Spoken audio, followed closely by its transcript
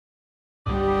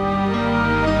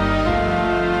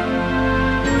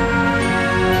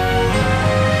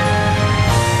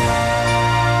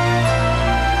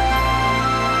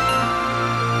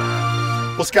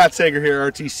Well, Scott Sager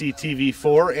here, RTC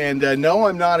TV4, and no,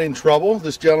 I'm not in trouble.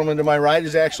 This gentleman to my right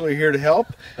is actually here to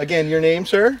help. Again, your name,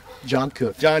 sir? John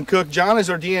Cook. John Cook. John is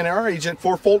our DNR agent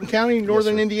for Fulton County,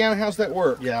 Northern Indiana. How's that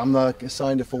work? Yeah, I'm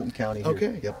assigned to Fulton County here.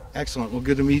 Okay. Yep. Excellent. Well,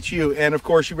 good to meet you. And, of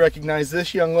course, you recognize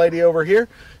this young lady over here,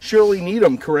 Shirley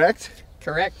Needham, correct?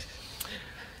 Correct.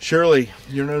 Shirley,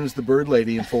 you're known as the bird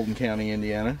lady in Fulton County,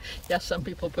 Indiana. Yes, some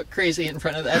people put crazy in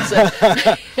front of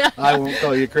that. So. I won't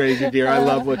call you crazy, dear. I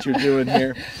love what you're doing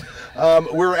here.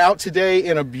 We're out today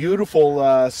in a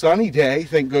beautiful sunny day,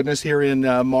 thank goodness, here in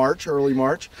March, early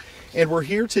March. And we're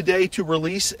here today to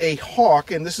release a hawk,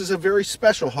 and this is a very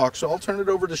special hawk. So I'll turn it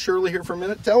over to Shirley here for a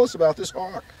minute. Tell us about this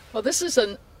hawk. Well, this is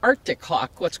an Arctic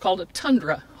hawk, what's called a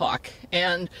tundra hawk.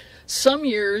 And some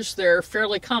years they're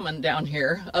fairly common down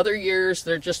here. Other years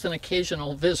they're just an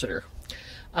occasional visitor.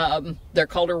 They're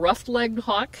called a rough-legged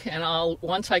hawk, and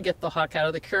once I get the hawk out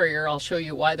of the carrier, I'll show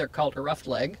you why they're called a rough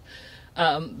leg.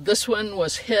 This one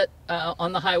was hit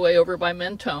on the highway over by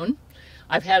Mentone.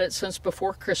 I've had it since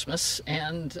before Christmas,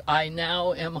 and I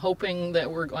now am hoping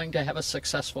that we're going to have a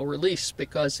successful release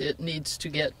because it needs to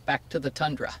get back to the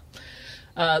tundra.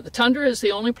 The tundra is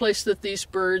the only place that these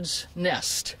birds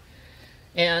nest.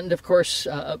 And of course,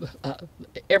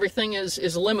 everything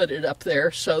is limited up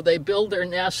there, so they build their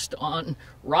nest on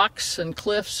rocks and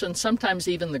cliffs and sometimes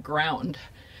even the ground.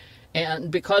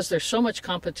 And because there's so much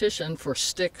competition for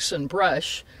sticks and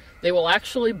brush, they will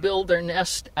actually build their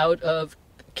nest out of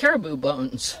caribou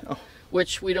bones,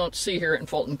 which we don't see here in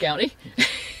Fulton County.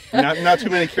 Not too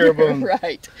many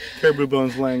caribou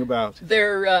bones laying about.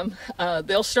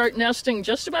 They'll start nesting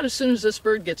just about as soon as this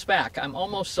bird gets back. I'm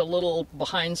almost a little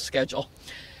behind schedule.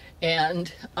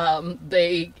 And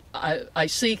I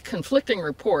see conflicting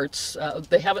reports.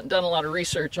 They haven't done a lot of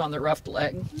research on the rough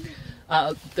leg.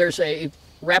 There's a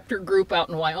raptor group out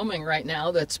in Wyoming right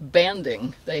now that's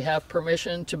banding. They have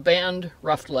permission to band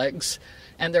rough legs,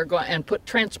 and they're going and put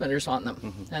transmitters on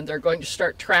them, and they're going to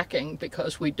start tracking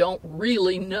because we don't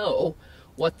really know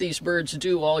what these birds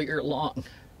do all year long.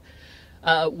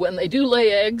 When they do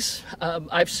lay eggs,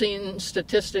 I've seen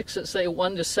statistics that say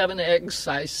 1 to 7 eggs.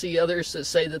 I see others that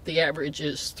say that the average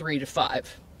is 3 to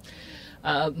 5.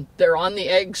 They're on the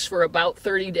eggs for about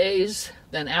 30 days.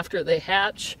 Then after they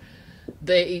hatch,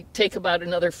 they take about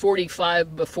another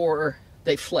 45 before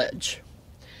they fledge.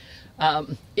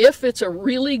 If it's a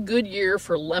really good year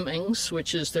for lemmings,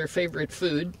 which is their favorite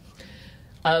food,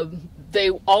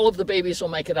 all of the babies will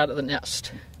make it out of the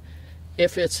nest.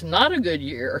 If it's not a good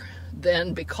year,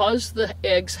 then because the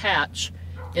eggs hatch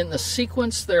in the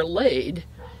sequence they're laid,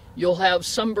 you'll have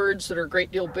some birds that are a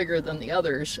great deal bigger than the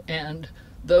others, and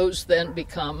those then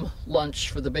become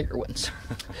lunch for the bigger ones.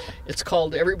 It's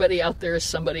called everybody out there is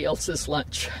somebody else's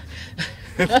lunch.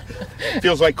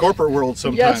 Feels like corporate world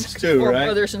sometimes, too, right?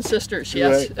 Brothers and sisters,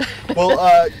 yes. Right.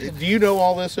 Well, do you know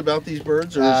all this about these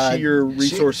birds, or is she your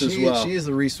resource as well? She is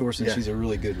the resource, and she's a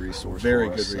really good resource. Very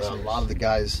for good us. resource. A lot of the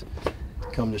guys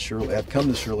have come to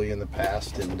Shirley in the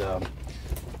past, and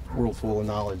world full of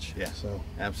knowledge. Yeah, so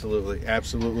absolutely,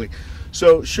 absolutely.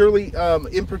 So, Shirley,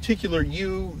 in particular,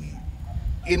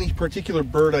 any particular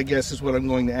bird, I guess, is what I'm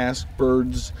going to ask,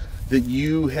 birds that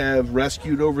you have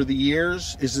rescued over the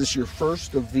years? Is this your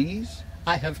first of these?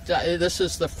 I have. This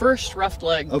is the first rough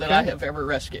leg that I have ever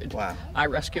rescued. Wow. I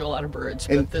rescue a lot of birds,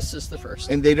 but this is the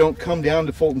first. And they don't come down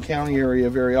to Fulton County area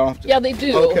very often? Yeah, they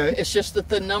do. Okay. It's just that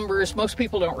the numbers, most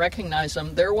people don't recognize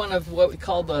them. They're one of what we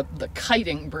call the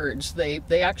kiting birds. They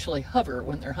actually hover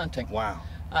when they're hunting. Wow.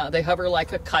 They hover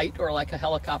like a kite or like a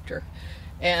helicopter.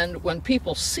 And when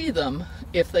people see them,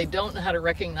 if they don't know how to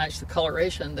recognize the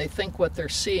coloration, they think what they're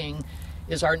seeing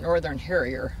is our northern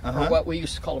harrier, or what we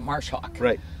used to call a marsh hawk.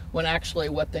 Right. When actually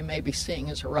what they may be seeing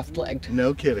is a rough-legged.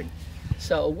 No kidding.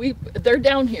 So they're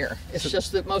down here. It's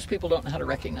just that most people don't know how to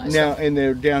recognize them. And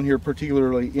they're down here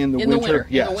particularly in the winter? In the winter,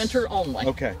 yes. in the winter only.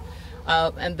 Okay.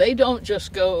 And they don't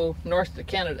just go north to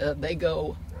Canada, they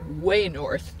go way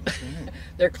north.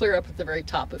 They're clear up at the very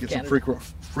top of Canada. Some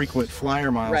frequent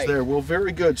flyer miles there. Well,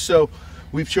 very good. So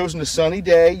we've chosen a sunny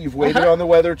day. You've waited on the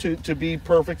weather to be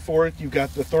perfect for it. You've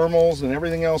got the thermals and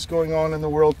everything else going on in the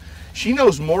world. She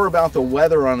knows more about the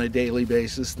weather on a daily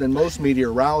basis than most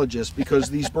meteorologists, because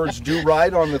these birds do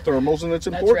ride on the thermals, and it's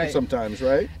important sometimes,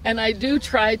 right? And I do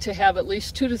try to have at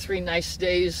least 2 to 3 nice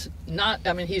days.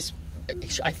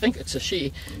 I think it's a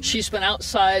she. She's been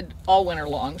outside all winter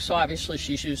long, so obviously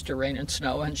she's used to rain and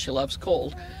snow, and she loves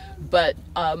cold. But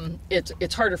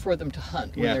it's harder for them to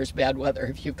hunt when there's bad weather.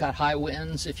 If you've got high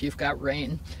winds, if you've got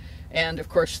rain. And of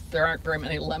course, there aren't very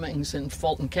many lemmings in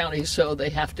Fulton County, so they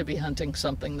have to be hunting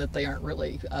something that they aren't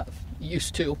really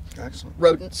used to. Excellent.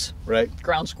 Rodents. Right.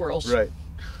 Ground squirrels. Right.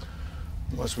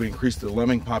 Unless we increase the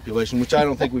lemming population, which I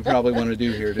don't think we probably want to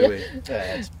do here, do we?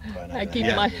 I keep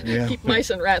keep mice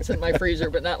and rats in my freezer,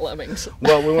 but not lemmings.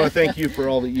 Well, we want to thank you for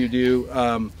all that you do.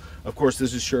 Of course,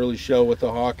 this is Shirley's show with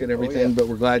the hawk and everything, but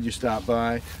we're glad you stopped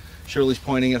by. Shirley's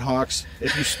pointing at hawks.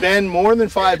 If you spend more than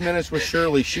 5 minutes with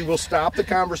Shirley, she will stop the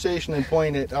conversation and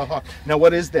point at a hawk. Now,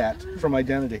 what is that from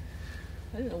Identity?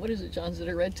 I don't know. What is it, John? Is it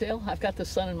a red tail? I've got the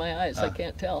sun in my eyes. I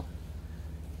can't tell.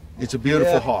 It's a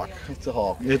beautiful hawk. It's a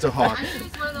hawk. It's a hawk.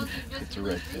 It's a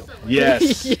red tail.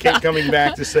 Yes, coming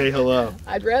back to say hello.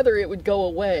 I'd rather it would go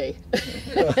away.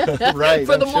 Right.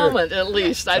 For the moment, at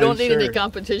least. I don't need any sure.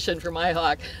 competition for my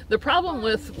hawk. The problem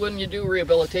with when you do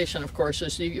rehabilitation, of course,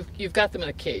 is you've got them in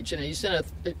a cage, and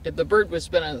the bird was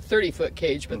been in a 30-foot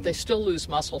cage, but they still lose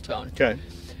muscle tone. Okay.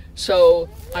 So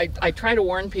I try to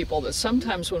warn people that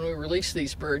sometimes when we release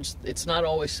these birds, it's not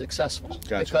always successful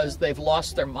because they've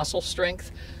lost their muscle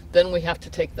strength. Then we have to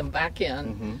take them back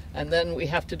in, and then we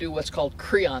have to do what's called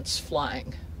creance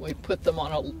flying. We put them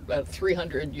on a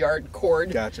 300-yard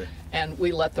cord, and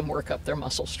we let them work up their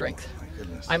muscle strength. Oh, my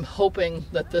goodness. I'm hoping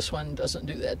that this one doesn't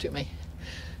do that to me.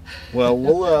 Well,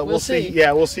 we'll see.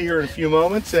 Yeah, we'll see here in a few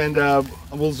moments, and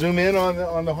we'll zoom in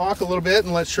on the hawk a little bit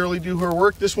and let Shirley do her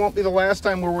work. This won't be the last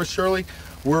time we're with Shirley.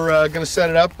 We're going to set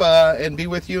it up and be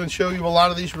with you and show you a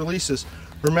lot of these releases.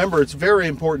 Remember, it's very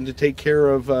important to take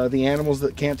care of the animals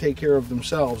that can't take care of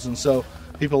themselves, and so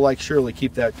people like Shirley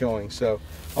keep that going. So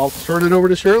I'll turn it over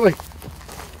to Shirley.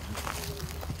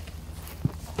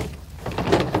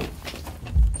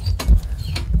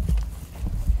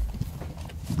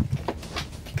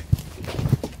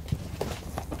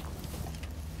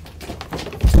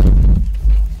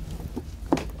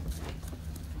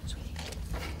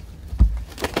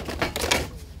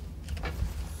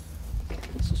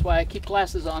 Why I keep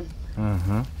glasses on.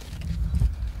 Wow.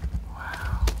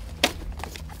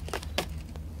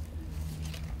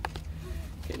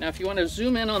 Okay, now if you want to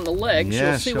zoom in on the legs,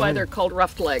 you'll see why they're called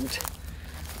rough-legged.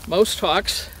 Most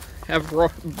hawks have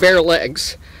bare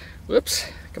legs. Whoops,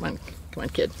 come on,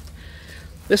 kid.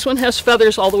 This one has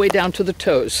feathers all the way down to the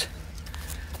toes.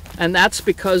 And that's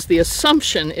because the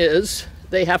assumption is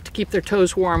they have to keep their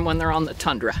toes warm when they're on the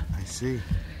tundra. I see.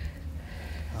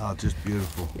 Oh, just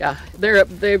beautiful. Yeah,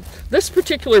 this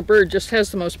particular bird just has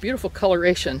the most beautiful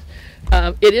coloration.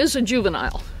 It is a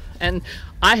juvenile, and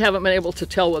I haven't been able to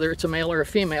tell whether it's a male or a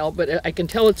female, but I can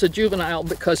tell it's a juvenile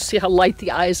because see how light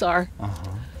the eyes are?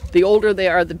 The older they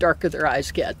are, the darker their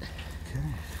eyes get. Okay.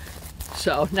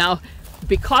 So now,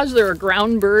 because they're a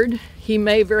ground bird, he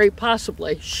may very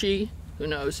possibly, she, who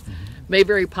knows, may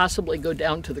very possibly go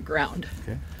down to the ground.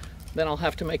 Okay. Then I'll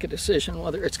have to make a decision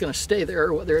whether it's going to stay there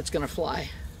or whether it's going to fly.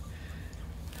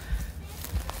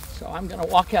 So I'm going to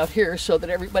walk out here so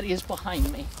that everybody is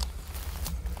behind me.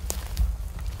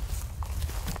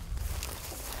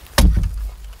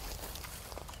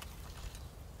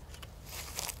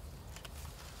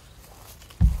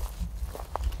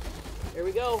 Here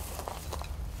we go.